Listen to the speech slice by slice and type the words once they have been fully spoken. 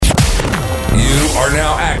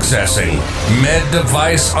Processing Med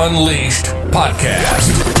Device Unleashed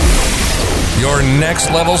podcast. Your next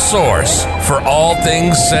level source for all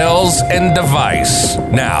things sales and device.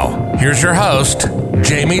 Now, here's your host,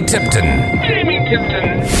 Jamie Tipton.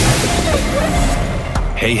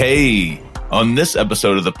 Hey. On this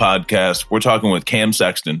episode of the podcast, we're talking with Cam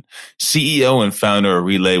Sexton, CEO and founder of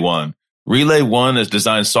Relay One. Relay One has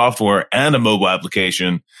designed software and a mobile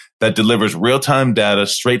application that delivers real-time data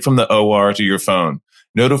straight from the OR to your phone,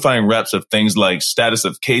 notifying reps of things like status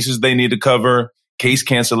of cases they need to cover, case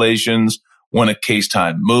cancellations, when a case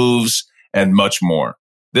time moves, and much more.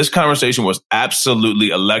 This conversation was absolutely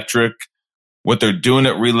electric. What they're doing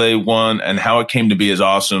at Relay One and how it came to be is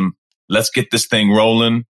awesome. Let's get this thing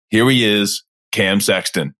rolling. Here he is, Cam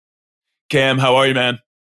Sexton. Cam, how are you, man?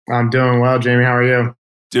 I'm doing well, Jamie. How are you?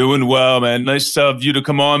 Doing well, man. Nice of you to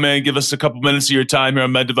come on, man. Give us a couple minutes of your time here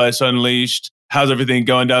on Med Device Unleashed. How's everything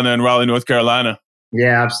going down there in Raleigh, North Carolina?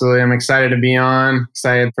 Yeah, absolutely. I'm excited to be on.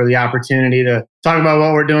 Excited for the opportunity to talk about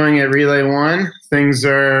what we're doing at Relay One. Things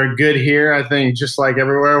are good here. I think just like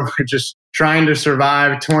everywhere, we're just trying to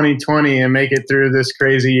survive 2020 and make it through this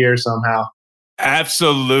crazy year somehow.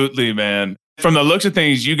 Absolutely, man. From the looks of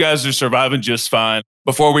things, you guys are surviving just fine.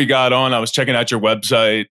 Before we got on, I was checking out your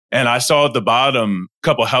website and I saw at the bottom a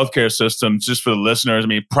couple healthcare systems just for the listeners. I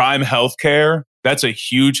mean, Prime Healthcare, that's a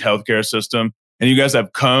huge healthcare system. And you guys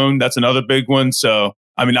have Cone, that's another big one. So,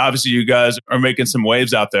 I mean, obviously you guys are making some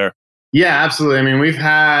waves out there. Yeah, absolutely. I mean, we've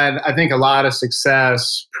had, I think, a lot of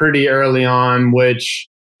success pretty early on, which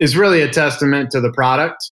is really a testament to the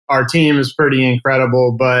product. Our team is pretty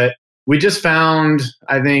incredible, but we just found,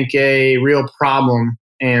 I think, a real problem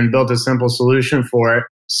and built a simple solution for it.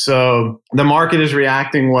 So the market is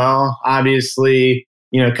reacting well. Obviously,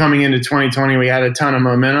 coming into 2020, we had a ton of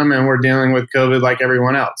momentum and we're dealing with COVID like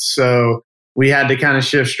everyone else. So we had to kind of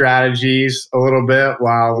shift strategies a little bit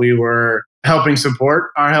while we were helping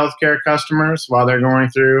support our healthcare customers while they're going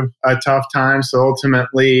through a tough time. So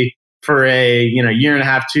ultimately, for a year and a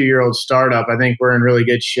half, 2-year-old startup, I think we're in really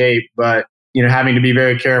good shape. But having to be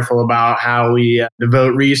very careful about how we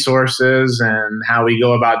devote resources and how we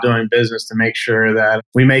go about doing business to make sure that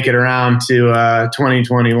we make it around to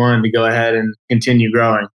 2021 to go ahead and continue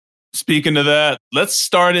growing. Speaking of that, let's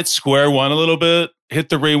start at square one a little bit, hit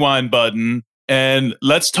the rewind button, and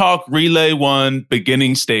let's talk Relay One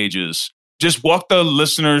beginning stages. Just walk the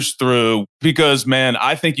listeners through because, man,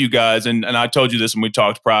 I think you guys, and I told you this when we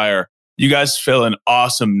talked prior, you guys fill an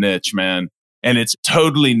awesome niche, man. And it's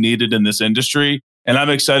totally needed in this industry. And I'm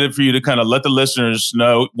excited for you to kind of let the listeners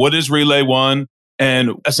know what is Relay One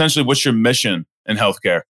and essentially what's your mission in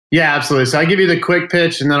healthcare. Yeah, absolutely. So I'll give you the quick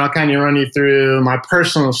pitch and then I'll kind of run you through my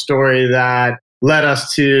personal story that led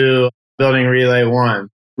us to building Relay One.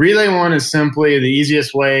 Relay One is simply the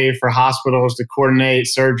easiest way for hospitals to coordinate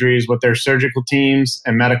surgeries with their surgical teams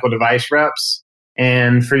and medical device reps.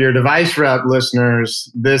 And for your device rep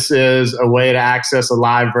listeners, this is a way to access a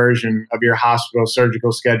live version of your hospital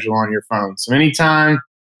surgical schedule on your phone. So anytime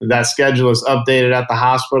that schedule is updated at the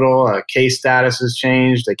hospital, a case status has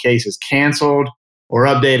changed, a case is canceled, or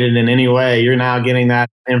updated in any way, you're now getting that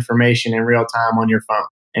information in real time on your phone.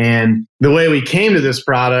 And the way we came to this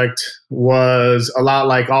product was a lot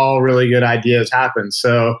like all really good ideas happen.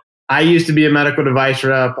 So I used to be a medical device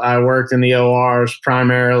rep. I worked in the ORs,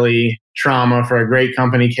 primarily trauma for a great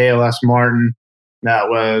company, KLS Martin, that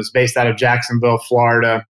was based out of Jacksonville,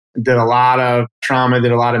 Florida. Did a lot of trauma,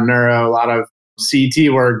 did a lot of neuro, a lot of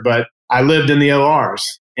CT work, but I lived in the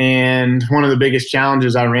ORs. And one of the biggest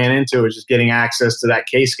challenges I ran into was just getting access to that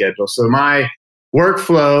case schedule. So my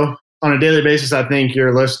workflow on a daily basis, I think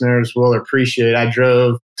your listeners will appreciate. I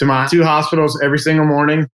drove to my 2 hospitals every single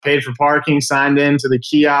morning, paid for parking, signed in to the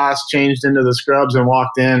kiosk, changed into the scrubs, and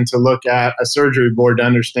walked in to look at a surgery board to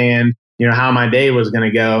understand, how my day was going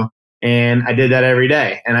to go. And I did that every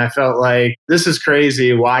day. And I felt like, this is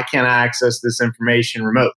crazy. Why can't I access this information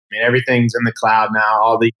remote? I mean, everything's in the cloud now.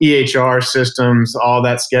 All the EHR systems, all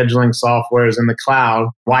that scheduling software is in the cloud.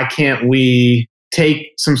 Why can't we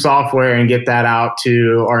take some software and get that out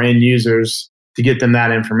to our end users to get them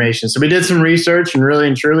that information? So we did some research and really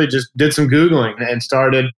and truly just did some Googling and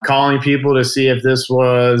started calling people to see if this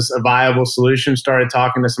was a viable solution, started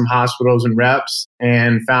talking to some hospitals and reps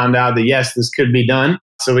and found out that yes, this could be done.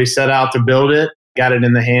 So we set out to build it, got it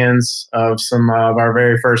in the hands of some of our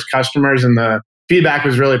very first customers, and the feedback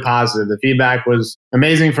was really positive. The feedback was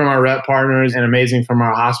amazing from our rep partners and amazing from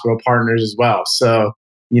our hospital partners as well. So,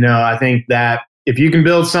 I think that if you can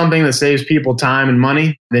build something that saves people time and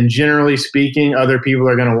money, then generally speaking, other people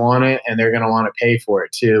are going to want it and they're going to want to pay for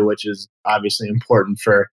it too, which is obviously important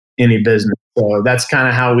for any business. So that's kind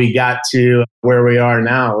of how we got to where we are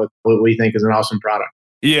now with what we think is an awesome product.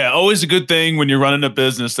 Yeah, always a good thing when you're running a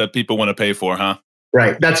business that people want to pay for, huh?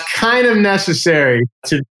 Right. That's kind of necessary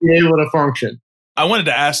to be able to function. I wanted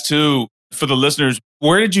to ask too, for the listeners,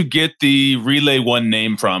 where did you get the Relay One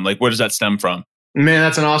name from? Like, where does that stem from? Man,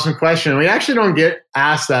 that's an awesome question. We actually don't get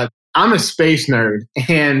asked that. I'm a space nerd.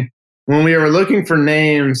 And when we were looking for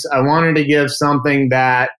names, I wanted to give something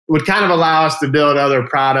that would kind of allow us to build other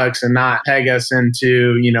products and not peg us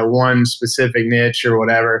into, one specific niche or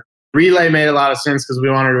whatever. Relay made a lot of sense because we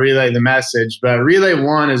wanted to relay the message, but Relay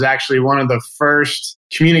One is actually one of the first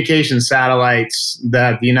communication satellites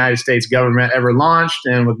that the United States government ever launched.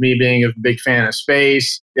 And with me being a big fan of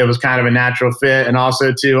space, it was kind of a natural fit. And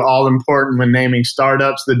also, too, all important when naming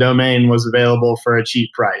startups, the domain was available for a cheap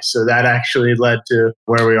price. So that actually led to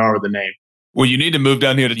where we are with the name. Well, you need to move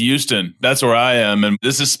down here to Houston. That's where I am. And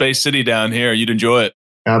this is Space City down here. You'd enjoy it.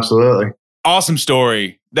 Absolutely. Awesome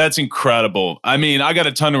story. That's incredible. I mean, I got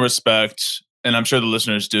a ton of respect, and I'm sure the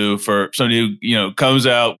listeners do, for somebody who, comes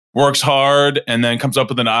out, works hard, and then comes up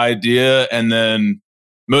with an idea. And then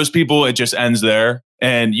most people, it just ends there.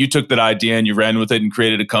 And you took that idea and you ran with it and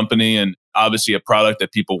created a company and obviously a product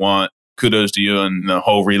that people want. Kudos to you and the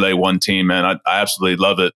whole Relay One team, man. I absolutely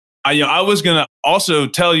love it. I was going to also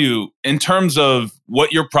tell you, in terms of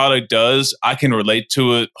what your product does, I can relate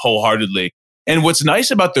to it wholeheartedly. And what's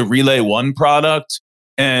nice about the Relay One product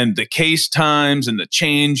and the case times and the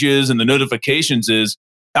changes and the notifications is,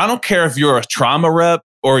 I don't care if you're a trauma rep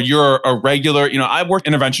or you're a regular, I work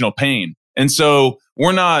interventional pain. And so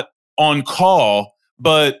we're not on call,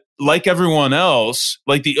 but like everyone else,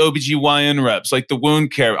 like the OBGYN reps, like the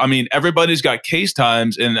wound care, everybody's got case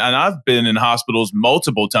times. And I've been in hospitals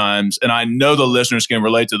multiple times, and I know the listeners can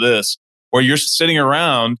relate to this, where you're sitting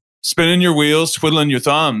around, spinning your wheels, twiddling your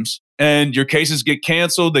thumbs, and your cases get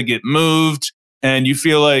canceled, they get moved, and you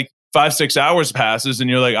feel like 5-6 hours passes and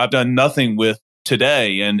you're like, I've done nothing with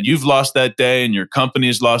today. And you've lost that day and your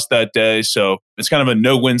company's lost that day. So it's kind of a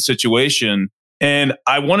no-win situation. And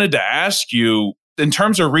I wanted to ask you, in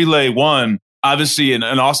terms of Relay One, obviously an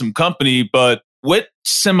awesome company, but what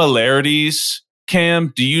similarities,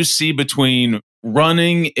 Cam, do you see between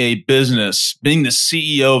running a business, being the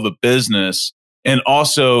CEO of a business, and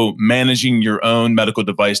also managing your own medical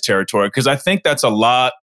device territory? Because I think that's a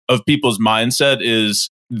lot of people's mindset is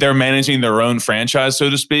they're managing their own franchise, so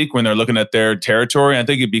to speak, when they're looking at their territory. I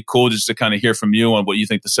think it'd be cool just to kind of hear from you on what you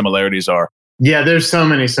think the similarities are. Yeah, there's so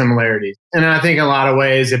many similarities. And I think in a lot of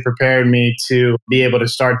ways it prepared me to be able to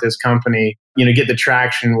start this company, get the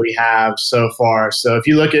traction we have so far. So if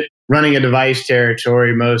you look at running a device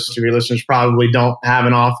territory, most of your listeners probably don't have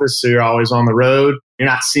an office, so you're always on the road. You're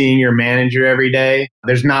not seeing your manager every day.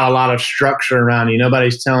 There's not a lot of structure around you.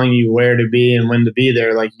 Nobody's telling you where to be and when to be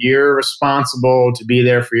there. Like, you're responsible to be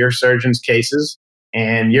there for your surgeon's cases,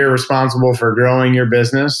 and you're responsible for growing your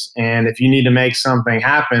business. And if you need to make something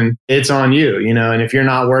happen, it's on you, and if you're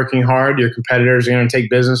not working hard, your competitors are going to take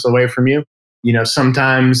business away from you.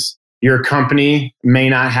 Sometimes your company may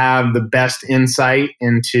not have the best insight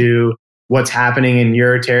into what's happening in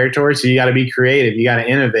your territory. So you got to be creative. You got to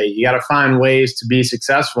innovate. You got to find ways to be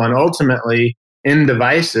successful. And ultimately, in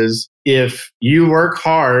devices, if you work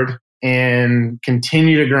hard and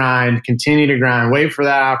continue to grind, wait for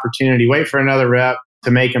that opportunity, wait for another rep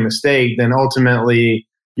to make a mistake, then ultimately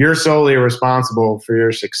you're solely responsible for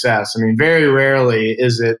your success. Very rarely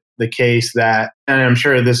is it the case that, and I'm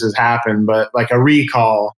sure this has happened, but like a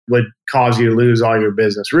recall would cause you to lose all your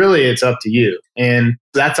business. Really, it's up to you. And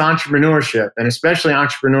that's entrepreneurship, and especially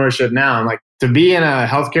entrepreneurship now. Like, to be in a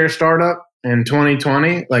healthcare startup in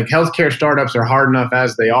 2020, like, healthcare startups are hard enough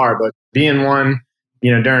as they are, but being one,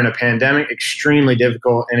 during a pandemic, extremely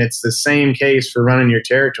difficult. And it's the same case for running your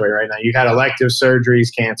territory right now. You've had elective surgeries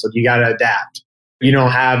canceled. You got to adapt. You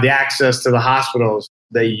don't have the access to the hospitals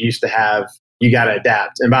that you used to have. You got to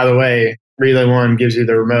adapt. And by the way, Relay One gives you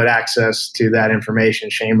the remote access to that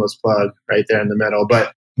information. Shameless plug right there in the middle.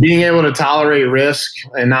 But being able to tolerate risk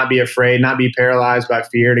and not be afraid, not be paralyzed by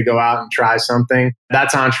fear to go out and try something,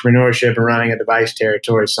 that's entrepreneurship and running a device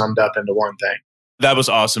territory summed up into one thing. That was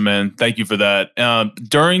awesome, man. Thank you for that.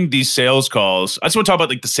 During these sales calls, I just want to talk about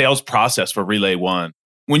like the sales process for Relay One.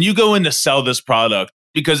 When you go in to sell this product,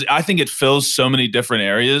 because I think it fills so many different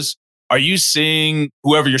areas, are you seeing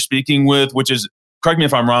whoever you're speaking with, which is, correct me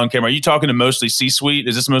if I'm wrong, Cam, are you talking to mostly C-suite?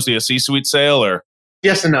 Is this mostly a C-suite sale or?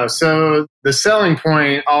 Yes and no. So the selling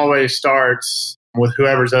point always starts with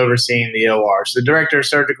whoever's overseeing the OR. So the director of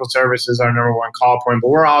surgical services is our number one call point, but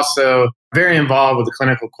we're also very involved with the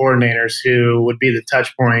clinical coordinators who would be the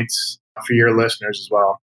touch points for your listeners as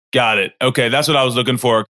well. Got it. Okay, that's what I was looking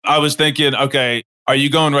for. I was thinking, okay, are you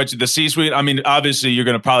going right to the C-suite? I mean, obviously, you're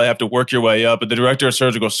going to probably have to work your way up, but the director of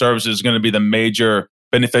surgical services is going to be the major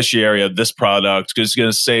beneficiary of this product because it's going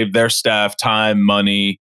to save their staff time,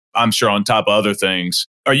 money, I'm sure on top of other things.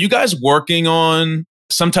 Are you guys working on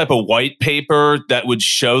some type of white paper that would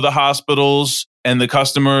show the hospitals and the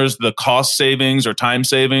customers the cost savings or time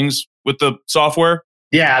savings with the software?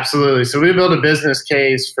 Yeah, absolutely. So we build a business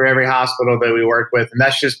case for every hospital that we work with, and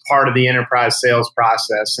that's just part of the enterprise sales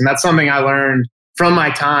process. And that's something I learned from my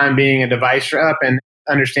time being a device rep and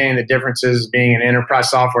understanding the differences being an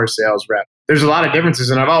enterprise software sales rep. There's a lot of differences.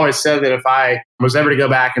 And I've always said that if I was ever to go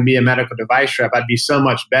back and be a medical device rep, I'd be so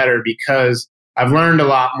much better because I've learned a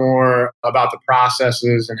lot more about the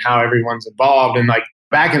processes and how everyone's involved. And like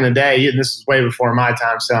back in the day, and this is way before my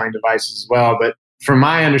time selling devices as well, but from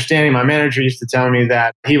my understanding, my manager used to tell me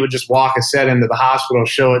that he would just walk a set into the hospital,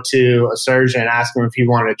 show it to a surgeon, ask him if he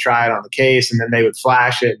wanted to try it on the case, and then they would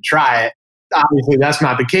flash it and try it. Obviously, that's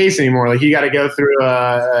not the case anymore. Like you got to go through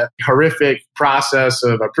a horrific process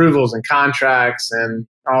of approvals and contracts and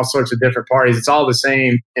all sorts of different parties. It's all the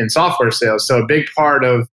same in software sales. So a big part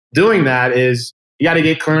of doing that is you got to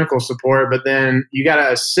get clinical support, but then you got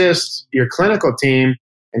to assist your clinical team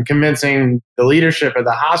in convincing the leadership of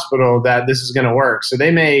the hospital that this is going to work. So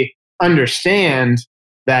they may understand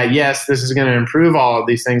that, yes, this is going to improve all of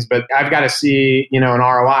these things, but I've got to see, an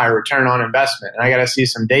ROI, a return on investment. And I got to see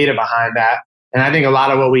some data behind that. And I think a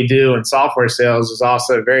lot of what we do in software sales is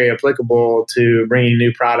also very applicable to bringing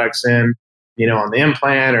new products in, on the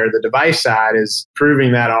implant or the device side is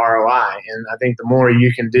proving that ROI. And I think the more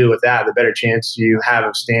you can do with that, the better chance you have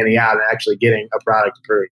of standing out and actually getting a product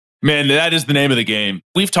approved. Man, that is the name of the game.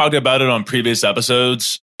 We've talked about it on previous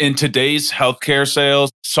episodes. In today's healthcare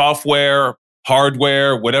sales, software,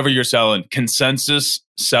 hardware, whatever you're selling, consensus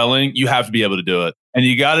selling, you have to be able to do it. And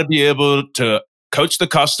you got to be able to coach the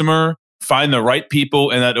customer, find the right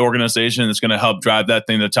people in that organization that's going to help drive that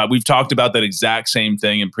thing to the top. We've talked about that exact same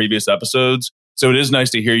thing in previous episodes. So it is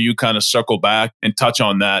nice to hear you kind of circle back and touch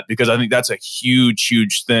on that because I think that's a huge,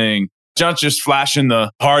 huge thing. Not just flashing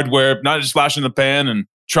the hardware, not just flashing the pan and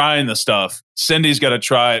trying the stuff. Cindy's got to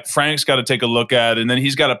try it. Frank's got to take a look at it. And then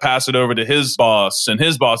he's got to pass it over to his boss. And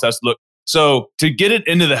his boss has to look. So to get it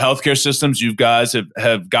into the healthcare systems you guys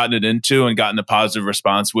have gotten it into and gotten a positive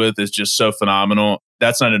response with is just so phenomenal.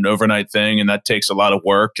 That's not an overnight thing. And that takes a lot of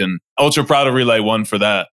work. And ultra proud of Relay One for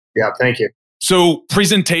that. Yeah, thank you. So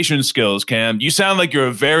presentation skills, Cam. You sound like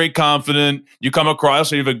you're very confident. You come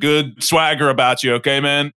across, you have a good swagger about you. Okay,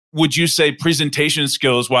 man. Would you say presentation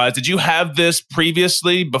skills wise, did you have this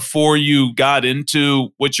previously before you got into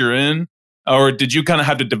what you're in? Or did you kind of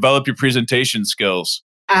have to develop your presentation skills?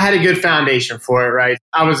 I had a good foundation for it, right?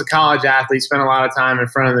 I was a college athlete, spent a lot of time in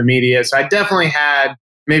front of the media. So I definitely had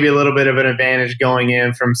maybe a little bit of an advantage going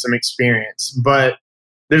in from some experience. But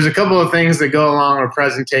there's a couple of things that go along with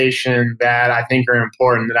presentation that I think are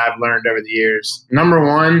important that I've learned over the years. Number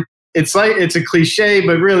one, it's a cliche,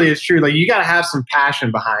 but really it's true. Like you got to have some passion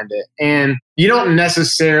behind it. And you don't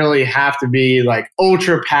necessarily have to be like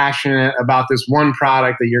ultra passionate about this one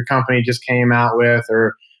product that your company just came out with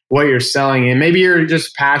or what you're selling. And maybe you're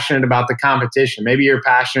just passionate about the competition. Maybe you're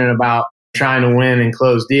passionate about trying to win and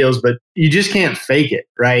close deals, but you just can't fake it,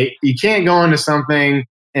 right? You can't go into something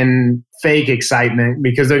and fake excitement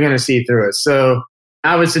because they're going to see through it. So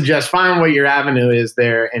I would suggest find what your avenue is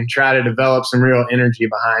there and try to develop some real energy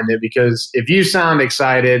behind it, because if you sound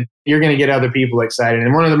excited, you're going to get other people excited.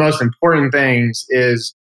 And one of the most important things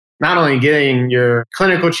is not only getting your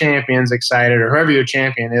clinical champions excited or whoever your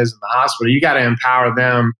champion is in the hospital, you got to empower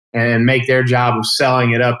them and make their job of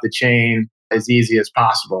selling it up the chain as easy as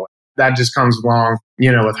possible. That just comes along,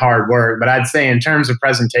 with hard work. But I'd say in terms of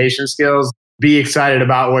presentation skills, be excited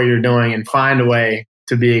about what you're doing and find a way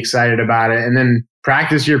to be excited about it. And then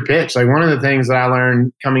practice your pitch. Like one of the things that I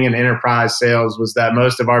learned coming in enterprise sales was that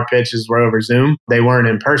most of our pitches were over Zoom. They weren't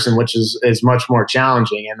in person, which is much more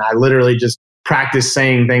challenging. And I literally just practiced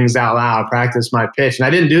saying things out loud, practice my pitch. And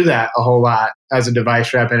I didn't do that a whole lot as a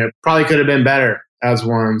device rep, and it probably could have been better as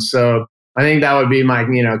one. So I think that would be my,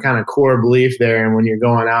 kind of core belief there. And when you're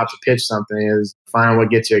going out to pitch something is find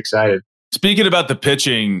what gets you excited. Speaking about the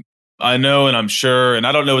pitching, I know, and I'm sure, and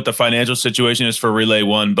I don't know what the financial situation is for Relay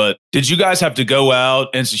One, but did you guys have to go out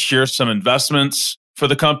and secure some investments for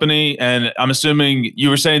the company? And I'm assuming you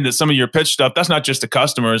were saying that some of your pitch stuff, that's not just the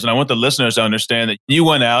customers. And I want the listeners to understand that you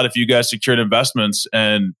went out, if you guys secured investments,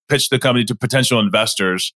 and pitched the company to potential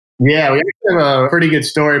investors. Yeah, we actually have a pretty good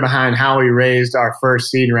story behind how we raised our first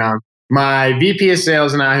seed round. My VP of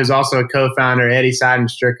sales and I, who's also a co-founder, Eddie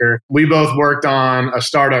Seidenstricker, we both worked on a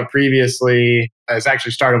startup previously It's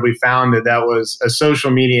actually started, we founded, that was a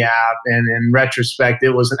social media app. And in retrospect,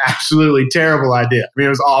 it was an absolutely terrible idea. I mean, it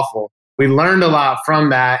was awful. We learned a lot from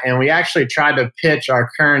that. And we actually tried to pitch our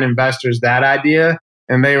current investors that idea.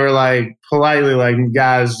 And they were like, politely like,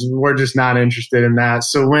 guys, we're just not interested in that.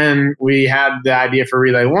 So when we had the idea for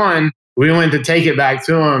Relay One, we went to take it back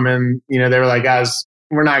to them. And, they were like, guys,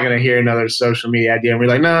 we're not going to hear another social media idea. And we're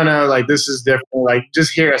like, no, like this is different. Like,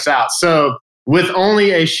 just hear us out. So with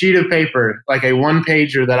only a sheet of paper, like a one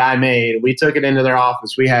pager that I made, we took it into their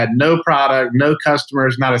office. We had no product, no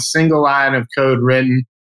customers, not a single line of code written.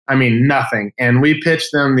 I mean, nothing. And we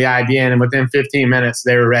pitched them the idea, and within 15 minutes,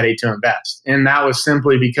 they were ready to invest. And that was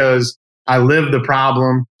simply because I lived the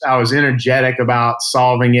problem. I was energetic about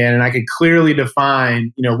solving it, and I could clearly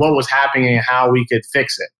define, what was happening and how we could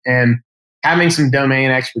fix it. And having some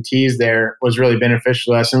domain expertise there was really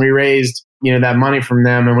beneficial to us. And we raised, that money from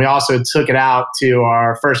them. And we also took it out to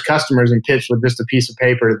our first customers and pitched with just a piece of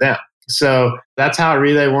paper to them. So that's how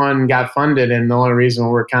Relay One got funded. And the only reason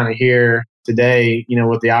we're kind of here today,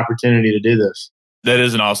 with the opportunity to do this. That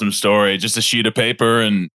is an awesome story. Just a sheet of paper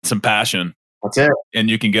and some passion. That's it. And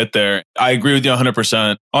you can get there. I agree with you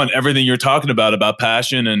 100% on everything you're talking about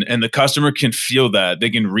passion. And the customer can feel that. They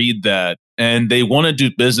can read that. And they want to do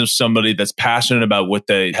business with somebody that's passionate about what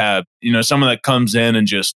they have. Someone that comes in and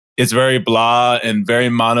just, it's very blah and very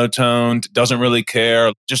monotone, doesn't really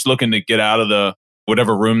care, just looking to get out of the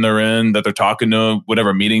whatever room they're in, that they're talking to,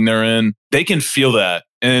 whatever meeting they're in. They can feel that.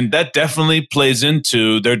 And that definitely plays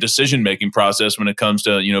into their decision-making process when it comes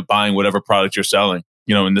to, buying whatever product you're selling.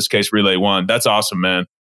 In this case, Relay One. That's awesome, man.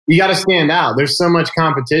 You got to stand out. There's so much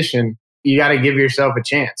competition. You got to give yourself a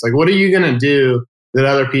chance. Like, what are you going to do that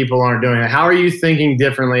other people aren't doing? How are you thinking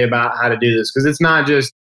differently about how to do this? Because it's not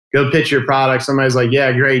just go pitch your product. Somebody's like,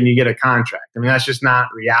 yeah, great, and you get a contract. I mean, that's just not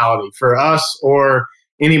reality for us or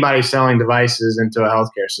anybody selling devices into a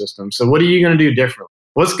healthcare system. So what are you going to do differently?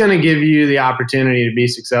 What's going to give you the opportunity to be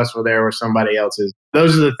successful there where somebody else is?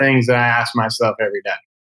 Those are the things that I ask myself every day.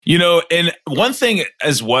 And one thing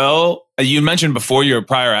as well, you mentioned before you're a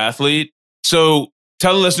prior athlete. So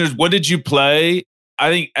tell the listeners, what did you play? I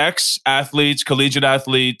think ex-athletes, collegiate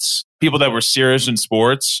athletes, people that were serious in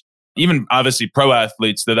sports, even obviously pro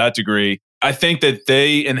athletes to that degree, I think that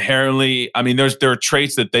they inherently, there are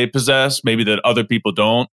traits that they possess, maybe that other people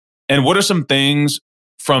don't. And what are some things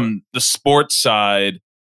from the sports side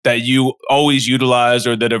that you always utilize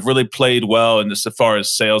or that have really played well in this, as far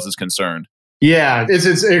as sales is concerned? Yeah,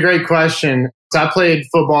 it's a great question. So I played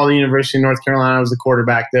football at the University of North Carolina. I was the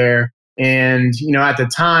quarterback there. And, at the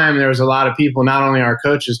time, there was a lot of people, not only our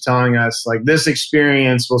coaches, telling us, like, this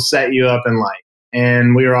experience will set you up in life.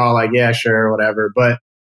 And we were all like, yeah, sure, whatever. But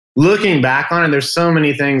looking back on it, there's so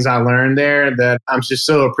many things I learned there that I'm just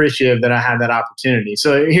so appreciative that I had that opportunity.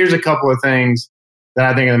 So here's a couple of things that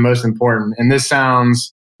I think are the most important. And this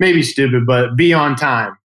sounds maybe stupid, but be on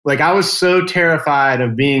time. Like, I was so terrified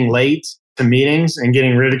of being late to meetings and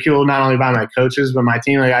getting ridiculed, not only by my coaches, but my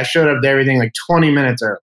team. Like, I showed up to everything like 20 minutes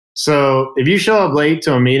early. So if you show up late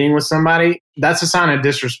to a meeting with somebody, that's a sign of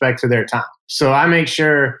disrespect to their time. So I make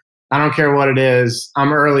sure, I don't care what it is,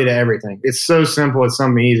 I'm early to everything. It's so simple. It's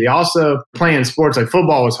something easy. Also, playing sports, like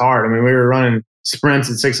football was hard. I mean, we were running sprints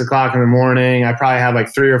at 6 o'clock in the morning. I probably had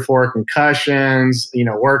like 3 or 4 concussions,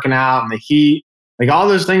 working out in the heat. Like, all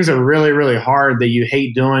those things are really, really hard that you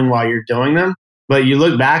hate doing while you're doing them. But you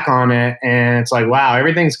look back on it and it's like, wow,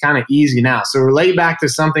 everything's kind of easy now. So relate back to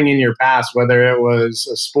something in your past, whether it was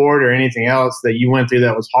a sport or anything else that you went through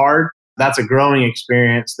that was hard. That's a growing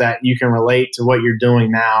experience that you can relate to what you're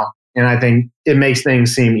doing now. And I think it makes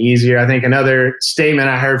things seem easier. I think another statement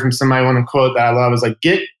I heard from somebody, one quote that I love is like,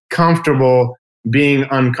 get comfortable being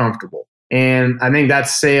uncomfortable. And I think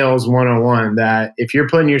that's sales 101, that if you're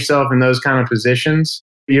putting yourself in those kind of positions,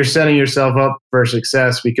 you're setting yourself up for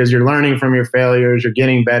success because you're learning from your failures, you're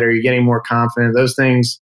getting better, you're getting more confident. Those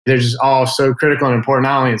things, they're just all so critical and important,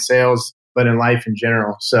 not only in sales, but in life in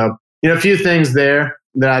general. So, a few things there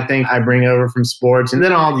that I think I bring over from sports. And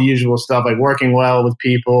then all the usual stuff like working well with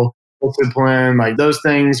people, discipline, like those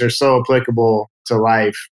things are so applicable to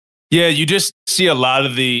life. Yeah, you just see a lot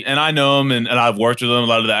of and I know them and I've worked with them, a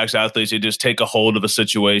lot of the ex-athletes, they just take a hold of a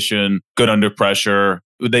situation, good under pressure.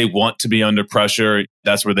 They want to be under pressure.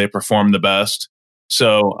 That's where they perform the best.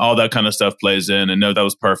 So all that kind of stuff plays in. And no, that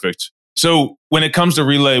was perfect. So when it comes to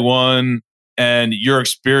Relay One and your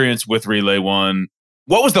experience with Relay One,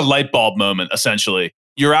 what was the light bulb moment, essentially?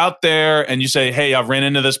 You're out there and you say, hey, I've ran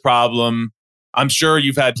into this problem. I'm sure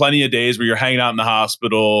you've had plenty of days where you're hanging out in the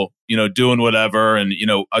hospital, doing whatever and,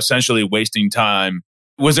 essentially wasting time.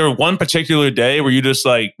 Was there one particular day where you just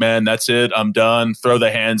like, man, that's it, I'm done, throw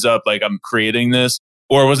the hands up, like I'm creating this?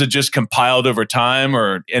 Or was it just compiled over time,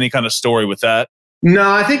 or any kind of story with that?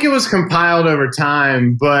 No, I think it was compiled over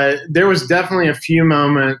time, but there was definitely a few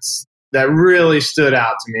moments that really stood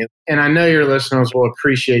out to me. And I know your listeners will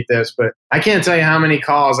appreciate this, but I can't tell you how many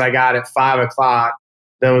calls I got at 5:00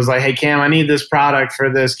 that was like, hey, Cam, I need this product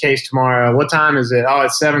for this case tomorrow. What time is it? Oh,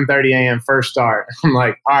 it's 7:30 a.m. first start. I'm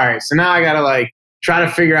like, all right, so now I got to like try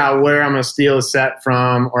to figure out where I'm going to steal a set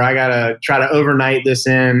from, or I got to try to overnight this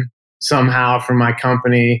in somehow from my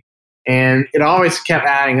company. And it always kept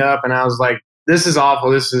adding up. And I was like, this is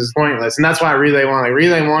awful. This is pointless. And that's why Relay One, like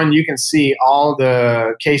Relay One, you can see all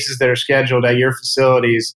the cases that are scheduled at your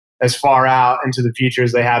facilities as far out into the future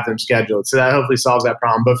as they have them scheduled. So that hopefully solves that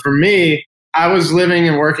problem. But for me, I was living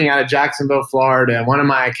and working out of Jacksonville, Florida, and one of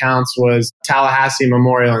my accounts was Tallahassee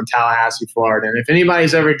Memorial in Tallahassee, Florida. And if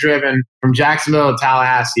anybody's ever driven from Jacksonville to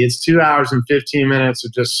Tallahassee, it's 2 hours and 15 minutes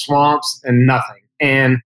of just swamps and nothing.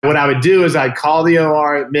 And what I would do is I'd call the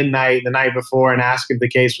OR at midnight the night before and ask if the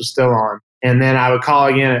case was still on. And then I would call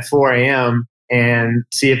again at 4 a.m. and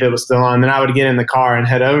see if it was still on. Then I would get in the car and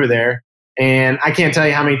head over there. And I can't tell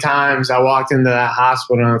you how many times I walked into that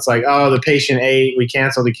hospital and it's like, oh, the patient ate, we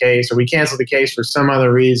canceled the case, or we canceled the case for some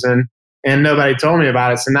other reason, and nobody told me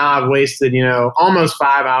about it. So now I've wasted, almost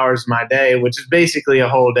 5 hours of my day, which is basically a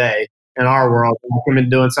whole day in our world. I've been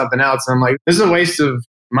doing something else. And I'm like, this is a waste of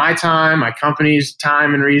my time, my company's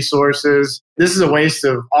time and resources. This is a waste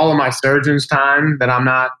of all of my surgeons' time that I'm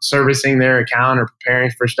not servicing their account or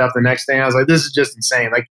preparing for stuff the next day. And I was like, this is just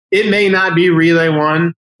insane. Like, it may not be Relay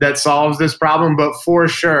One that solves this problem, but for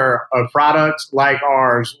sure, a product like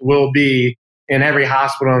ours will be in every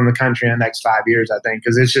hospital in the country in the next 5 years, I think,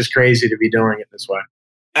 because it's just crazy to be doing it this way.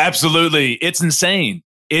 Absolutely. It's insane.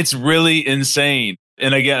 It's really insane.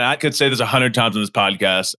 And again, I could say this 100 times on this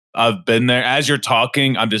podcast. I've been there. As you're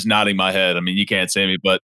talking, I'm just nodding my head. I mean, you can't see me,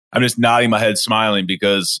 but I'm just nodding my head, smiling,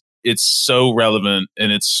 because it's so relevant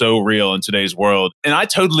and it's so real in today's world. And I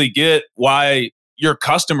totally get why your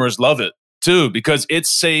customers love it too, because it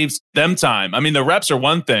saves them time. I mean, the reps are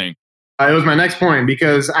one thing. It was my next point,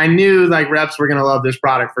 because I knew like reps were going to love this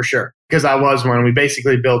product for sure, because I was one. We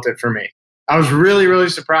basically built it for me. I was really, really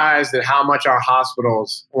surprised at how much our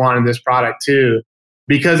hospitals wanted this product too,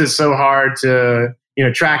 because it's so hard to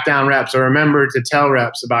track down reps or remember to tell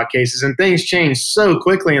reps about cases. And things change so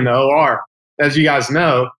quickly in the OR. As you guys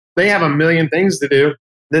know, they have a million things to do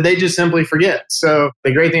that they just simply forget. So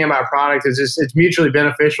the great thing about our product is it's mutually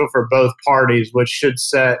beneficial for both parties, which should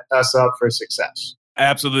set us up for success.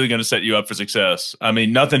 Absolutely going to set you up for success. I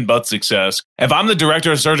mean, nothing but success. If I'm the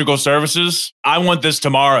director of surgical services, I want this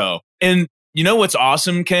tomorrow. And you know what's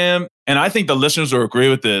awesome, Cam? And I think the listeners will agree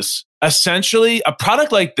with this. Essentially, a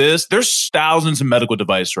product like this, there's thousands of medical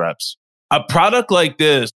device reps. A product like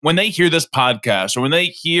this, when they hear this podcast or when they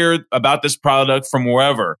hear about this product from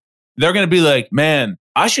wherever, they're going to be like, man,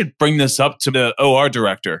 I should bring this up to the OR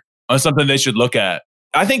director on something they should look at.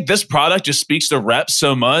 I think this product just speaks to reps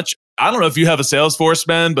so much. I don't know if you have a sales force,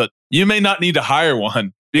 man, but you may not need to hire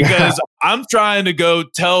one, because I'm trying to go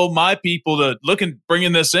tell my people to look and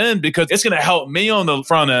bringing this in, because it's going to help me on the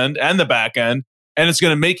front end and the back end. And it's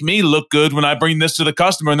going to make me look good when I bring this to the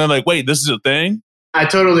customer. And they're like, wait, this is a thing? I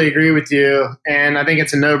totally agree with you. And I think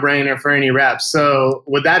it's a no-brainer for any reps. So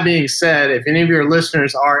with that being said, if any of your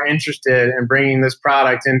listeners are interested in bringing this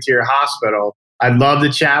product into your hospital, I'd love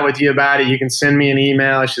to chat with you about it. You can send me an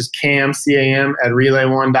email. It's just CAM at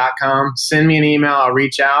relay1.com. Send me an email. I'll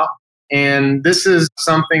reach out. And this is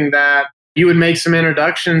something that you would make some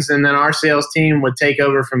introductions, and then our sales team would take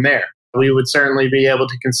over from there. We would certainly be able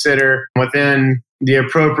to consider within the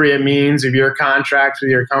appropriate means of your contract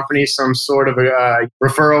with your company some sort of a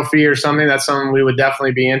referral fee or something. That's something we would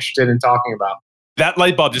definitely be interested in talking about. That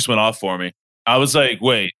light bulb just went off for me. I was like,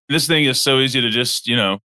 wait, this thing is so easy to just,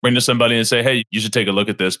 bring to somebody and say, hey, you should take a look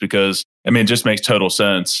at this, because, it just makes total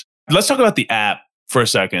sense. Let's talk about the app for a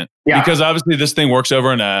second. Yeah. Because obviously this thing works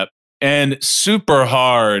over an app and super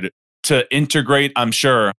hard to integrate, I'm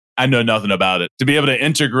sure. I know nothing about it. To be able to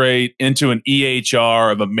integrate into an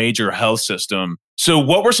EHR of a major health system. So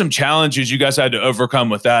what were some challenges you guys had to overcome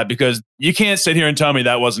with that? Because you can't sit here and tell me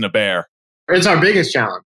that wasn't a bear. It's our biggest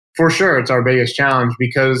challenge. For sure, it's our biggest challenge,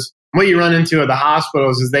 because what you run into at the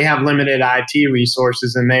hospitals is they have limited IT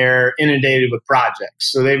resources and they're inundated with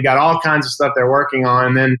projects. So they've got all kinds of stuff they're working on.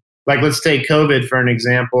 And then, let's take COVID for an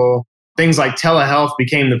example. Things like telehealth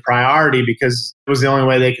became the priority because it was the only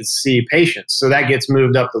way they could see patients. So that gets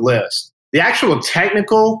moved up the list. The actual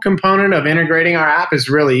technical component of integrating our app is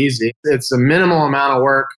really easy. It's a minimal amount of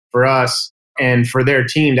work for us and for their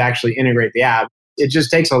team to actually integrate the app. It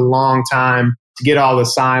just takes a long time to get all the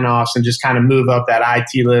sign-offs and just kind of move up that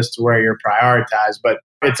IT list to where you're prioritized. But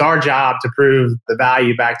it's our job to prove the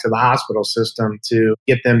value back to the hospital system to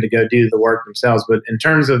get them to go do the work themselves. But in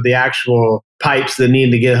terms of the actual pipes that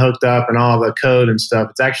need to get hooked up and all the code and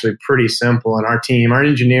stuff, it's actually pretty simple. And our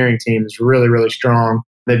engineering team is really, really strong.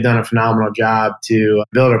 They've done a phenomenal job to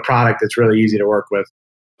build a product that's really easy to work with.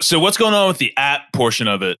 So what's going on with the app portion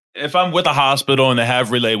of it? If I'm with a hospital and they have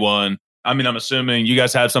RelayOne, I'm assuming you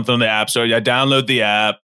guys have something on the app. So I download the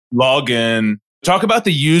app, log in. Talk about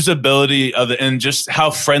the usability of it and just how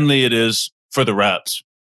friendly it is for the reps.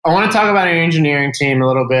 I want to talk about our engineering team a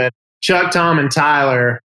little bit. Chuck, Tom, and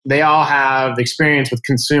Tyler, they all have experience with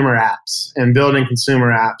consumer apps and building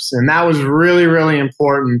consumer apps. And that was really, really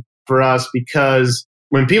important for us because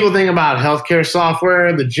when people think about healthcare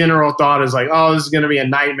software, the general thought is like, oh, this is going to be a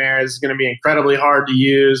nightmare. This is going to be incredibly hard to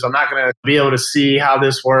use. I'm not going to be able to see how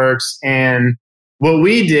this works. And what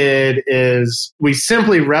we did is we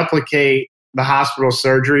simply replicate the hospital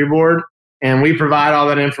surgery board, and we provide all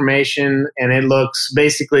that information, and it looks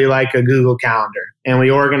basically like a Google Calendar, and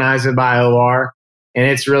we organize it by OR, and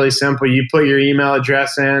it's really simple. You put your email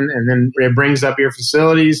address in, and then it brings up your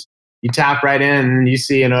facilities. You tap right in, and you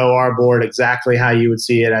see an OR board exactly how you would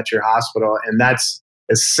see it at your hospital, and that's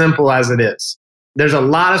as simple as it is. There's a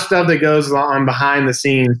lot of stuff that goes on behind the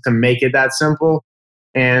scenes to make it that simple,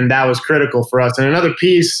 and that was critical for us. And another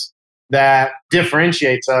piece that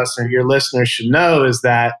differentiates us, and your listeners should know, is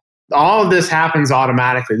that all of this happens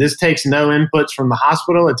automatically. This takes no inputs from the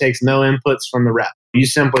hospital. It takes no inputs from the rep. You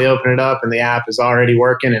simply open it up and the app is already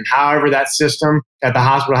working. And however that system at the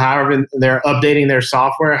hospital, however they're updating their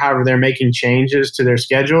software, however they're making changes to their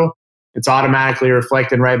schedule, it's automatically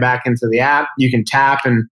reflected right back into the app. You can tap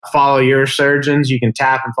and follow your surgeons. You can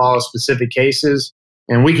tap and follow specific cases.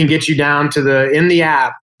 And we can get you down to in the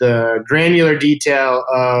app, the granular detail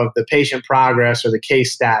of the patient progress or the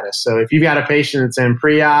case status. So if you've got a patient that's in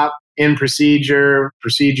pre-op, in procedure,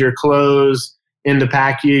 procedure close, into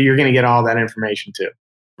PACU, you're going to get all that information too.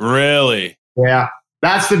 Really? Yeah.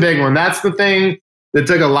 That's the big one. That's the thing that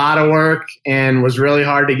took a lot of work and was really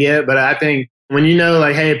hard to get. But I think when you know,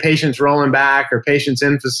 like, hey, a patient's rolling back or patient's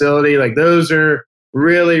in facility, like those are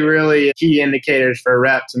really, really key indicators for a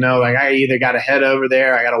rep to know, like, I either got to head over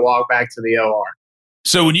there, I got to walk back to the OR.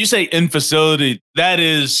 So when you say in facility, that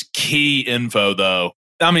is key info though.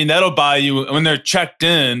 I mean, that'll buy you when they're checked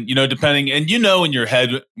in, depending, and in your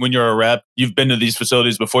head, when you're a rep, you've been to these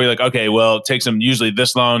facilities before. You're like, okay, well, it takes them usually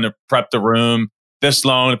this long to prep the room, this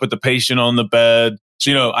long to put the patient on the bed.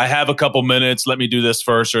 So, I have a couple minutes, let me do this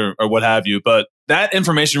first or what have you. But that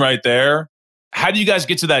information right there, how do you guys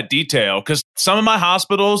get to that detail? Because some of my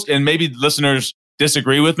hospitals, and maybe listeners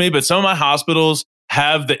disagree with me, but some of my hospitals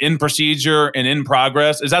have the in procedure and in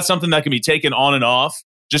progress. Is that something that can be taken on and off,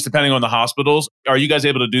 just depending on the hospitals? Are you guys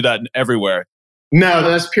able to do that everywhere? No,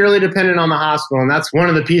 that's purely dependent on the hospital. And that's one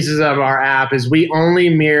of the pieces of our app is we only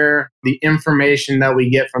mirror the information that we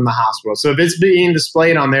get from the hospital. So if it's being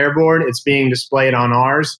displayed on their board, it's being displayed on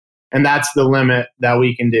ours. And that's the limit that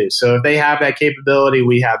we can do. So if they have that capability,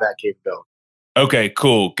 we have that capability. Okay,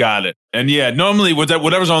 cool. Got it. And yeah, normally with that,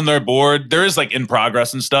 whatever's on their board, there is like in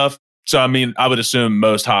progress and stuff. So, I would assume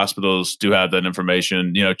most hospitals do have that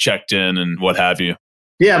information, checked in and what have you.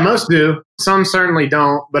 Yeah, most do. Some certainly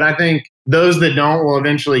don't. But I think those that don't will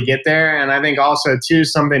eventually get there. And I think also, too,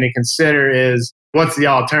 something to consider is what's the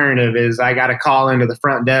alternative is I got to call into the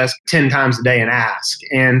front desk 10 times a day and ask.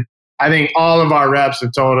 And I think all of our reps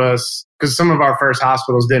have told us, because some of our first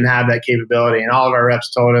hospitals didn't have that capability, and all of our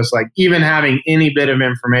reps told us, like, even having any bit of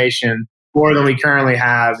information more than we currently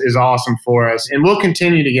have is awesome for us. And we'll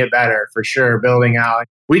continue to get better for sure, building out.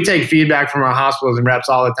 We take feedback from our hospitals and reps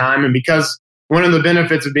all the time. And because one of the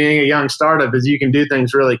benefits of being a young startup is you can do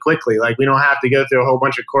things really quickly. Like, we don't have to go through a whole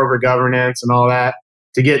bunch of corporate governance and all that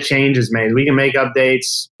to get changes made. We can make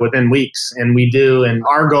updates within weeks, and we do. And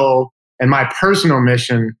our goal and my personal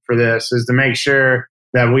mission for this is to make sure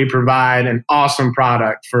that we provide an awesome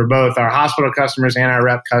product for both our hospital customers and our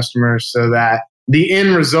rep customers so that the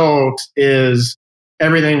end result is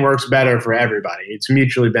everything works better for everybody. It's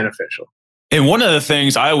mutually beneficial. And one of the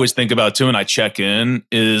things I always think about too when I check in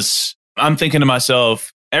is I'm thinking to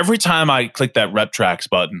myself, every time I click that Rep Tracks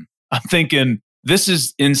button, I'm thinking, this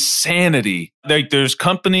is insanity. There's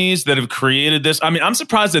companies that have created this. I'm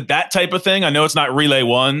surprised at that type of thing. I know it's not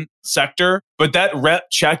RelayOne sector, but that rep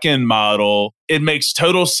check-in model, it makes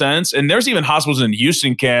total sense. And there's even hospitals in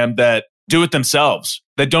Houston, Cam, that do it themselves,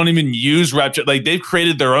 that don't even use rep check. Like, they've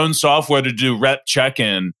created their own software to do rep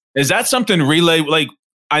check-in. Is that something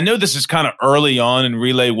I know this is kind of early on in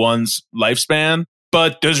RelayOne's lifespan,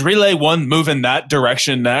 But does Relay One move in that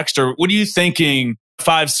direction next? Or what are you thinking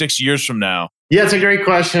 5-6 years from now? Yeah, it's a great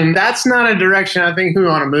question. That's not a direction I think we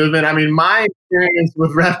want to move in. I mean, my experience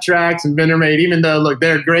with RepTrax and VendorMate, even though, look,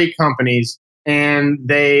 they're great companies and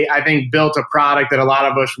they, I think, built a product that a lot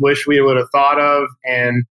of us wish we would have thought of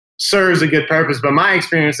and serves a good purpose. But my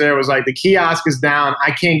experience there was like the kiosk is down.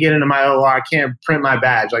 I can't get into my OR. I can't print my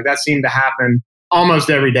badge. Like that seemed to happen almost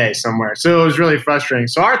every day somewhere. So it was really frustrating.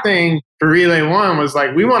 So our thing for Relay One was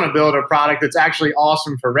like, we want to build a product that's actually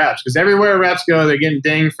awesome for reps, because everywhere reps go, they're getting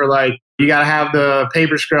dinged for like, you got to have the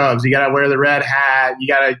paper scrubs, you got to wear the red hat, you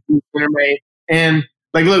got to do VendorMate. And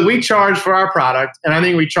like, look, we charge for our product, and I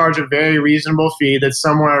think we charge a very reasonable fee that's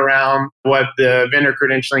somewhere around what the vendor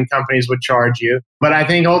credentialing companies would charge you. But I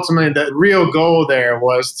think ultimately the real goal there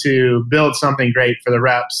was to build something great for the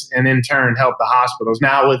reps and in turn help the hospitals.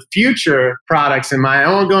 Now with future products in mind,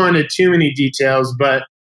 I won't go into too many details, but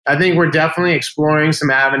I think we're definitely exploring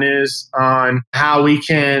some avenues on how we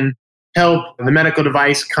can help the medical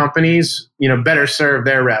device companies, better serve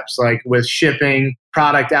their reps, like with shipping,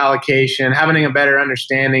 product allocation, having a better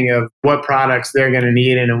understanding of what products they're going to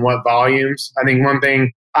need and in what volumes. I think one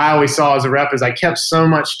thing I always saw as a rep is I kept so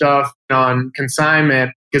much stuff on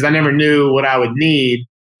consignment because I never knew what I would need.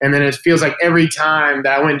 And then it feels like every time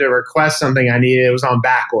that I went to request something I needed, it was on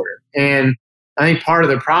back order. And I think part of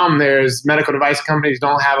the problem there is medical device companies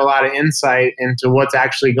don't have a lot of insight into what's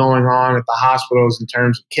actually going on at the hospitals in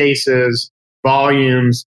terms of cases,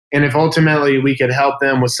 volumes. And if ultimately we could help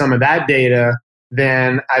them with some of that data,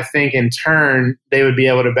 then I think in turn, they would be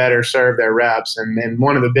able to better serve their reps. And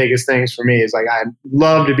one of the biggest things for me is like, I'd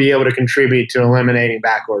love to be able to contribute to eliminating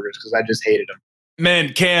back orders because I just hated them.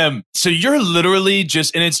 Man, Cam, so you're literally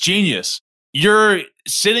just, and it's genius. You're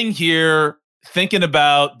sitting here thinking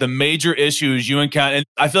about the major issues you encounter. And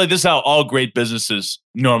I feel like this is how all great businesses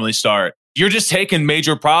normally start. You're just taking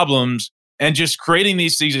major problems and just creating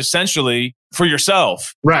these things essentially for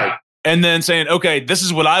yourself. Right. And then saying, okay, this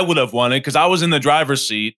is what I would have wanted because I was in the driver's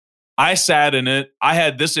seat. I sat in it. I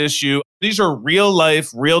had this issue. These are real life,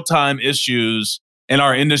 real time issues in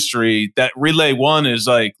our industry that Relay One is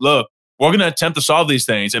like, look, we're going to attempt to solve these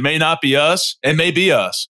things. It may not be us. It may be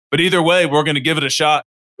us. But either way, we're going to give it a shot.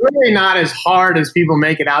 Really not as hard as people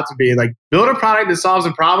make it out to be. Like, build a product that solves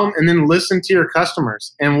a problem and then listen to your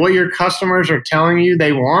customers. And what your customers are telling you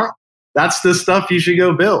they want, that's the stuff you should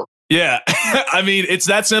go build. Yeah. I mean, it's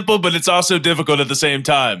that simple, but it's also difficult at the same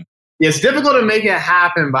time. Yeah, it's difficult to make it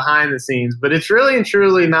happen behind the scenes, but it's really and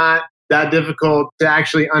truly not that difficult to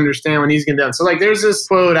actually understand when he's getting done. So like, there's this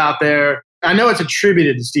quote out there. I know it's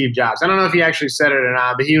attributed to Steve Jobs. I don't know if he actually said it or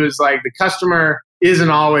not, but he was like, the customer isn't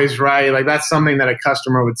always right. Like, that's something that a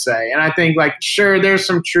customer would say. And I think, like, sure, there's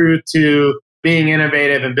some truth to being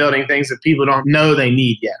innovative and building things that people don't know they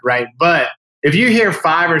need yet, right? But if you hear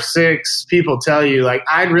 5 or 6 people tell you, like,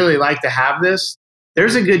 I'd really like to have this,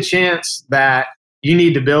 there's a good chance that you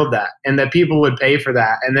need to build that and that people would pay for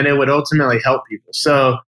that. And then it would ultimately help people.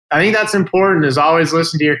 So I think that's important, is always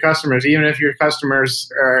listen to your customers, even if your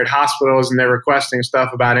customers are at hospitals and they're requesting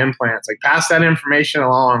stuff about implants. Like, pass that information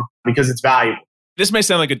along because it's valuable. This may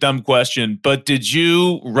sound like a dumb question, but did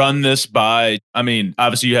you run this by, I mean,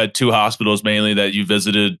 obviously you had 2 hospitals mainly that you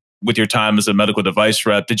visited with your time as a medical device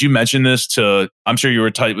rep. Did you mention this to, I'm sure you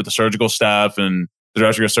were tight with the surgical staff and the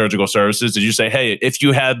director of surgical services. Did you say, hey, if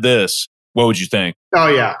you had this, what would you think? Oh,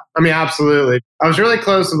 yeah. I mean, absolutely. I was really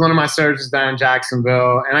close with one of my surgeons down in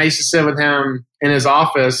Jacksonville, and I used to sit with him in his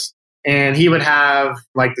office, and he would have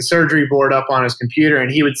like the surgery board up on his computer,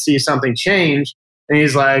 and he would see something change. And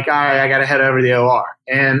he's like, all right, I got to head over to the OR.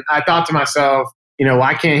 And I thought to myself,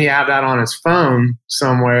 why can't he have that on his phone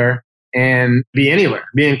somewhere and be anywhere,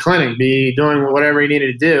 be in clinic, be doing whatever he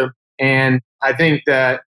needed to do? And I think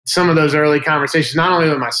that some of those early conversations, not only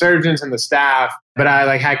with my surgeons and the staff, but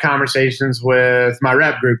I had conversations with my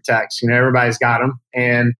rep group techs. Everybody's got them.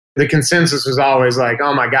 And the consensus was always like,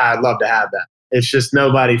 oh my God, I'd love to have that. It's just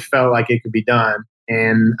nobody felt like it could be done.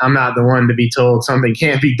 And I'm not the one to be told something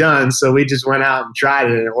can't be done. So we just went out and tried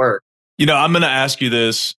it and it worked. I'm going to ask you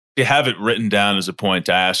this. You have it written down as a point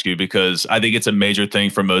to ask you because I think it's a major thing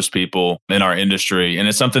for most people in our industry. And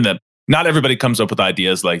it's something that not everybody comes up with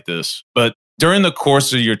ideas like this. But during the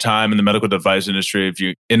course of your time in the medical device industry, if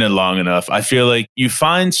you're in it long enough, I feel like you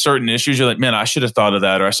find certain issues. You're like, man, I should have thought of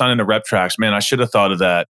that. Or I signed into RepTrax. Man, I should have thought of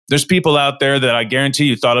that. There's people out there that I guarantee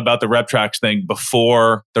you thought about the RepTrax thing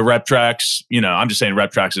before the RepTrax, I'm just saying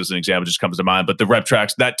RepTrax as an example just comes to mind, but the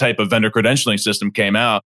RepTrax, that type of vendor credentialing system came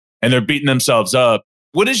out and they're beating themselves up.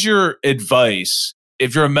 What is your advice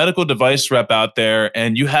if you're a medical device rep out there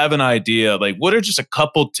and you have an idea, like what are just a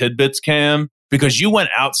couple tidbits, Cam, because you went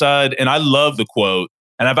outside, and I love the quote,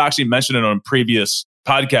 and I've actually mentioned it on previous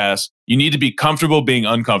podcasts. You need to be comfortable being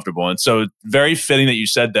uncomfortable. And so very fitting that you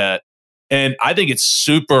said that. And I think it's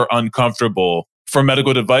super uncomfortable for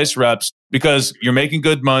medical device reps because you're making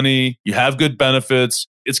good money, you have good benefits,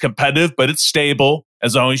 it's competitive, but it's stable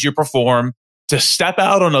as long as you perform. To step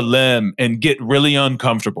out on a limb and get really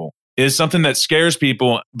uncomfortable is something that scares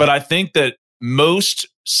people. But I think that most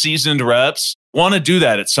seasoned reps want to do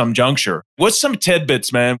that at some juncture. What's some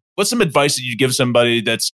tidbits, man? What's some advice that you give somebody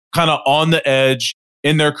that's kind of on the edge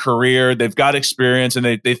in their career? They've got experience and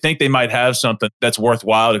they think they might have something that's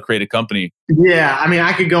worthwhile to create a company. Yeah, I mean,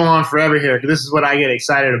 I could go on forever here because this is what I get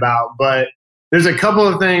excited about. But there's a couple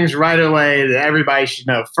of things right away that everybody should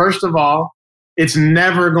know. First of all, it's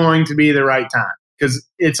never going to be the right time because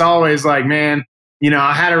it's always like, man,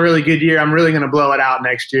 I had a really good year. I'm really going to blow it out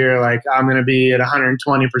next year. Like I'm going to be at 120%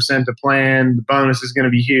 to plan. The bonus is going to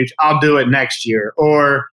be huge. I'll do it next year.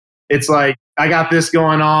 Or it's like, I got this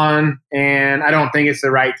going on and I don't think it's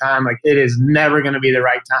the right time. Like it is never going to be the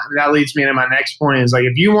right time. And that leads me to my next point is like,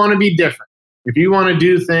 if you want to be different, if you want to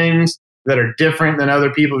do things that are different than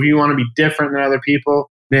other people, if you want to be different than other people,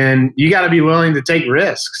 then you got to be willing to take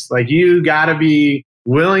risks. Like you got to be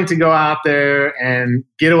willing to go out there and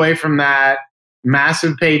get away from that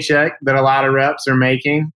massive paycheck that a lot of reps are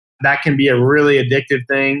making. That can be a really addictive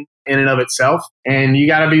thing in and of itself. And you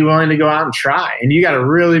got to be willing to go out and try. And you got to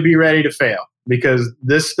really be ready to fail because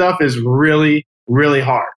this stuff is really, really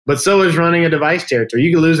hard. But so is running a device territory.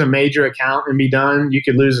 You could lose a major account and be done. You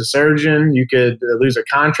could lose a surgeon. You could lose a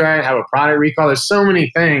contract, have a product recall. There's so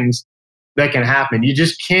many things that can happen. You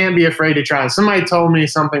just can't be afraid to try. Somebody told me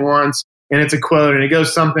something once, and it's a quote, and it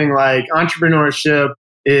goes something like, entrepreneurship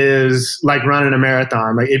is like running a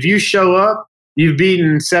marathon. Like if you show up, you've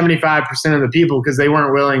beaten 75% of the people because they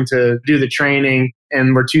weren't willing to do the training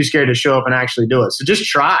and were too scared to show up and actually do it. So just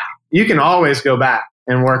try. You can always go back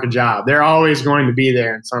and work a job. They're always going to be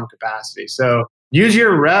there in some capacity. So use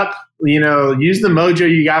your rep, use the mojo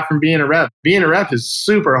you got from being a rep. Being a rep is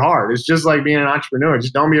super hard. It's just like being an entrepreneur.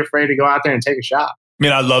 Just don't be afraid to go out there and take a shot.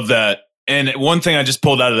 Man, I love that. And one thing I just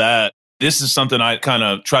pulled out of that, this is something I kind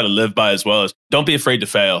of try to live by as well, is don't be afraid to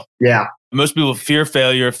fail. Yeah. Most people fear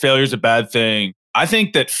failure. Failure is a bad thing. I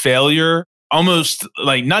think that failure, almost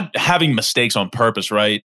like not having mistakes on purpose,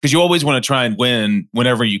 right? Because you always want to try and win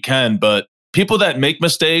whenever you can. But people that make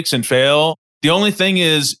mistakes and fail, the only thing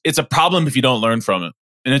is it's a problem if you don't learn from it.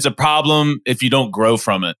 And it's a problem if you don't grow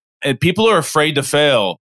from it. And people are afraid to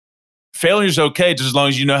fail. Failure is okay just as long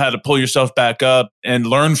as you know how to pull yourself back up and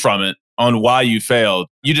learn from it on why you failed.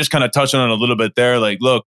 You just kind of touched on it a little bit there. Like,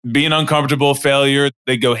 look, being uncomfortable, failure,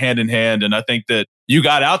 they go hand in hand. And I think that you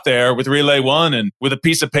got out there with Relay One and with a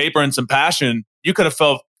piece of paper and some passion, you could have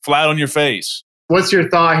fell flat on your face. What's your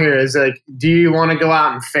thought here? Is like, do you want to go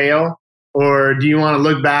out and fail? Or do you want to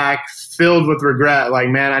look back filled with regret? Like,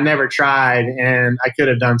 man, I never tried and I could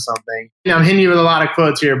have done something. I'm hitting you with a lot of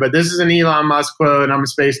quotes here, but this is an Elon Musk quote and I'm a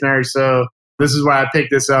space nerd. So this is why I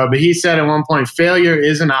picked this up. But he said at one point, failure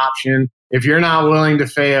is an option. If you're not willing to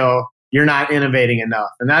fail, you're not innovating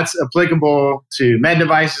enough. And that's applicable to med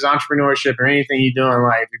devices, entrepreneurship, or anything you do in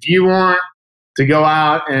life. If you want to go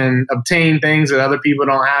out and obtain things that other people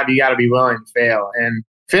don't have, you got to be willing to fail. And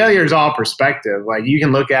failure is all perspective. Like you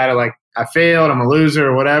can look at it like, I failed, I'm a loser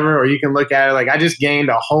or whatever. Or you can look at it like, I just gained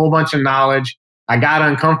a whole bunch of knowledge. I got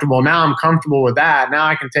uncomfortable. Now I'm comfortable with that. Now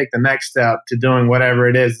I can take the next step to doing whatever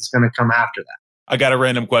it is that's going to come after that. I got a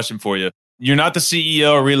random question for you. You're not the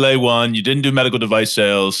CEO of Relay One. You didn't do medical device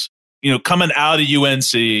sales. Coming out of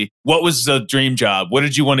UNC, what was the dream job? What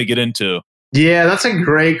did you want to get into? Yeah, that's a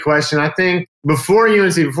great question. I think before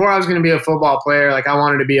UNC, before I was going to be a football player, like I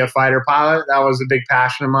wanted to be a fighter pilot. That was a big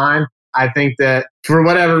passion of mine. I think that for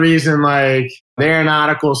whatever reason, like the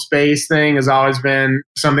aeronautical space thing has always been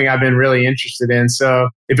something I've been really interested in. So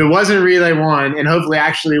if it wasn't Relay One, and hopefully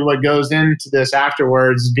actually what goes into this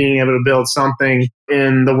afterwards is being able to build something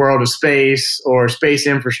in the world of space or space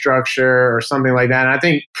infrastructure or something like that. And I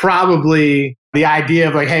think probably the idea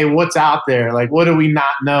of like, hey, what's out there? Like, what do we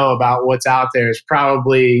not know about what's out there is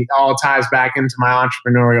probably all ties back into my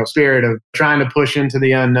entrepreneurial spirit of trying to push into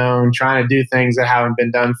the unknown, trying to do things that haven't been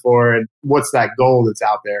done for, and what's that goal that's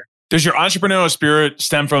out there. Does your entrepreneurial spirit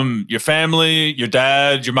stem from your family, your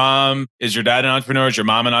dad, your mom? Is your dad an entrepreneur? Is your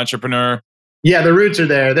mom an entrepreneur? Yeah, the roots are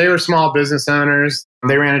there. They were small business owners.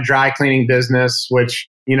 They ran a dry cleaning business, which,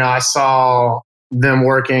 I saw them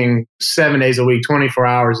working 7 days a week, 24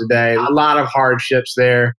 hours a day. A lot of hardships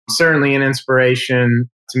there. Certainly an inspiration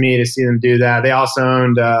to me to see them do that. They also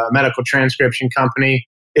owned a medical transcription company.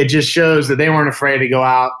 It just shows that they weren't afraid to go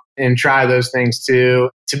out and try those things too.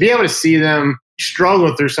 To be able to see them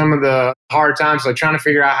struggle through some of the hard times, like trying to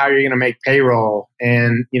figure out how you're going to make payroll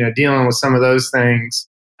and, dealing with some of those things,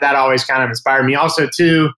 that always kind of inspired me. Also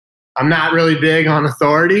too, I'm not really big on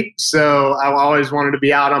authority. So I always wanted to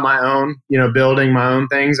be out on my own, building my own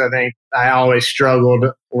things. I think I always struggled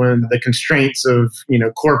when the constraints of,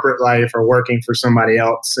 corporate life or working for somebody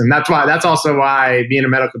else. And that's also why being a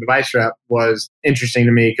medical device rep was interesting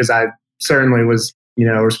to me, because I certainly was,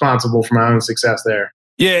 responsible for my own success there.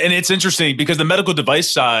 Yeah. And it's interesting because the medical device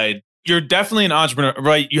side, you're definitely an entrepreneur,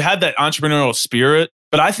 right? You had that entrepreneurial spirit,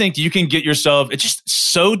 but I think you can get yourself, it's just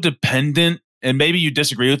so dependent. And maybe you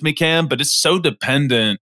disagree with me, Cam, but it's so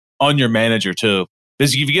dependent on your manager too.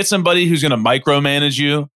 Because if you get somebody who's going to micromanage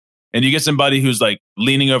you and you get somebody who's like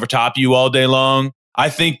leaning over top of you all day long, I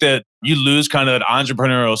think that you lose kind of that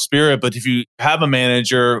entrepreneurial spirit. But if you have a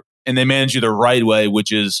manager and they manage you the right way,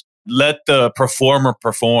 which is let the performer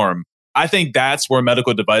perform, I think that's where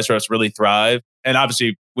medical device reps really thrive. And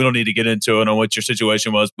obviously, we don't need to get into it on what your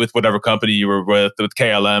situation was with whatever company you were with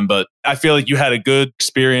KLM, but I feel like you had a good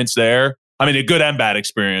experience there. I mean, a good and bad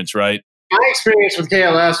experience, right? My experience with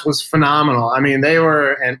KLS was phenomenal. I mean, they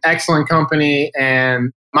were an excellent company,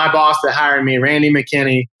 and my boss that hired me, Randy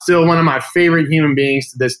McKinney, still one of my favorite human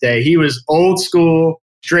beings to this day. He was old school,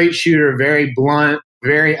 straight shooter, very blunt,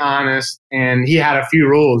 very honest, and he had a few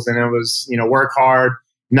rules, and it was, work hard,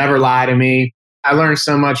 never lie to me. I learned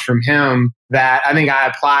so much from him that I think I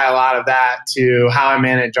apply a lot of that to how I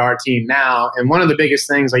manage our team now. And one of the biggest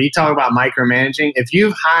things, like you talk about micromanaging, if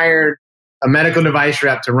you've hired a medical device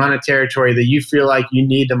rep to run a territory that you feel like you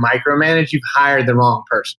need to micromanage, you've hired the wrong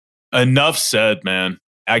person. Enough said, man.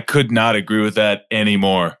 I could not agree with that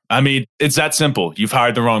anymore. I mean, it's that simple. You've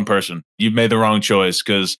hired the wrong person. You've made the wrong choice,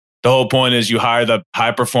 because the whole point is you hire the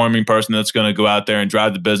high-performing person that's going to go out there and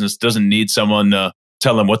drive the business. Doesn't need someone to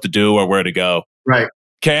tell them what to do or where to go. Right.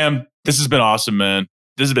 Cam, this has been awesome, man.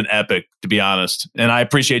 This has been epic, to be honest. And I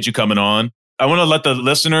appreciate you coming on. I want to let the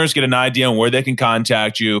listeners get an idea on where they can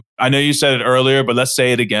contact you. I know you said it earlier, but let's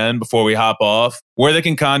say it again before we hop off. Where they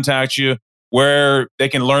can contact you, where they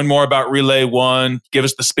can learn more about Relay One. Give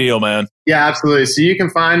us the spiel, man. Yeah, absolutely. So you can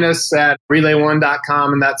find us at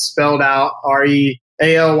relay1.com, and that's spelled out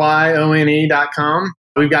REALYONE.com.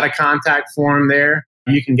 We've got a contact form there.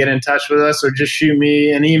 You can get in touch with us or just shoot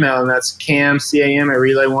me an email, and that's CAM at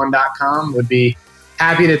relay1.com. Would be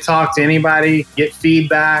happy to talk to anybody, get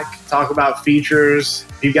feedback, talk about features.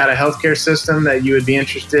 If you've got a healthcare system that you would be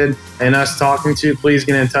interested in us talking to, please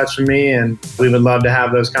get in touch with me, and we would love to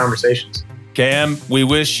have those conversations. Cam, we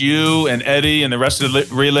wish you and Eddie and the rest of the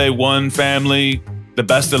Relay One family the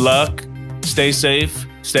best of luck. Stay safe,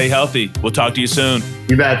 stay healthy. We'll talk to you soon.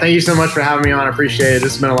 You bet. Thank you so much for having me on. I appreciate it.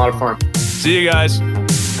 This has been a lot of fun. See you guys.